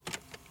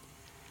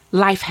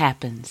Life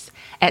happens.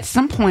 At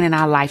some point in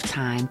our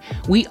lifetime,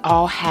 we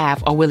all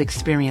have or will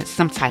experience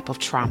some type of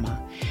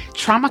trauma.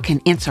 Trauma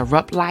can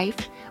interrupt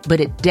life, but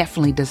it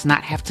definitely does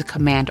not have to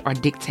command or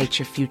dictate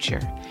your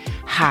future.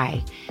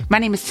 Hi, my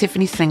name is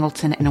Tiffany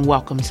Singleton, and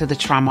welcome to the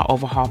Trauma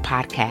Overhaul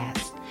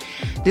Podcast.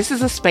 This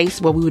is a space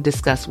where we will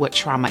discuss what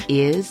trauma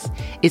is,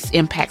 its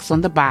impacts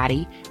on the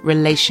body,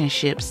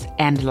 relationships,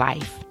 and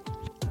life.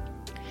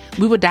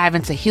 We will dive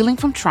into healing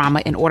from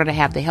trauma in order to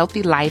have the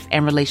healthy life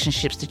and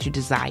relationships that you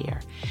desire.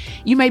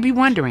 You may be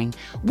wondering,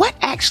 what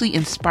actually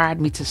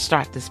inspired me to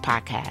start this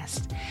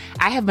podcast?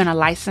 I have been a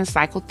licensed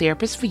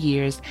psychotherapist for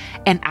years,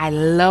 and I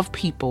love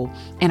people,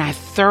 and I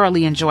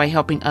thoroughly enjoy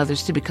helping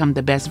others to become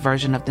the best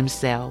version of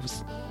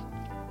themselves.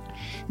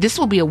 This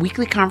will be a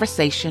weekly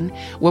conversation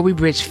where we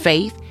bridge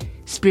faith,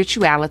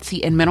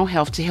 spirituality, and mental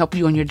health to help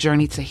you on your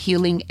journey to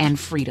healing and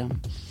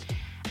freedom.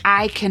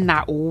 I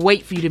cannot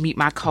wait for you to meet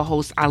my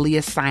co-host,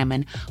 Aliyah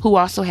Simon, who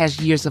also has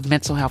years of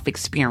mental health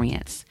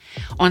experience.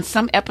 On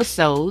some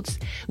episodes,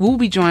 we will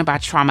be joined by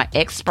trauma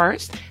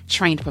experts,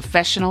 trained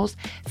professionals,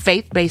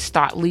 faith-based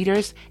thought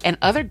leaders, and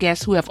other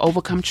guests who have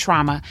overcome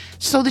trauma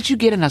so that you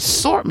get an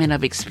assortment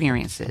of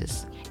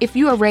experiences. If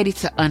you are ready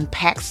to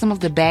unpack some of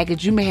the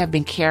baggage you may have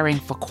been carrying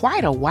for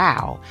quite a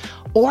while,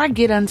 or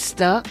get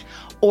unstuck,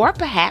 or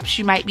perhaps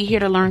you might be here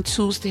to learn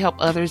tools to help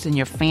others in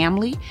your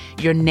family,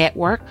 your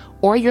network,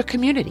 or your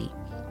community.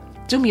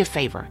 Do me a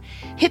favor,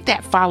 hit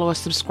that follow or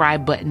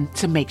subscribe button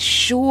to make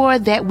sure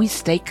that we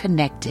stay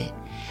connected.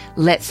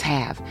 Let's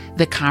have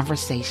the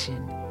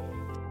conversation.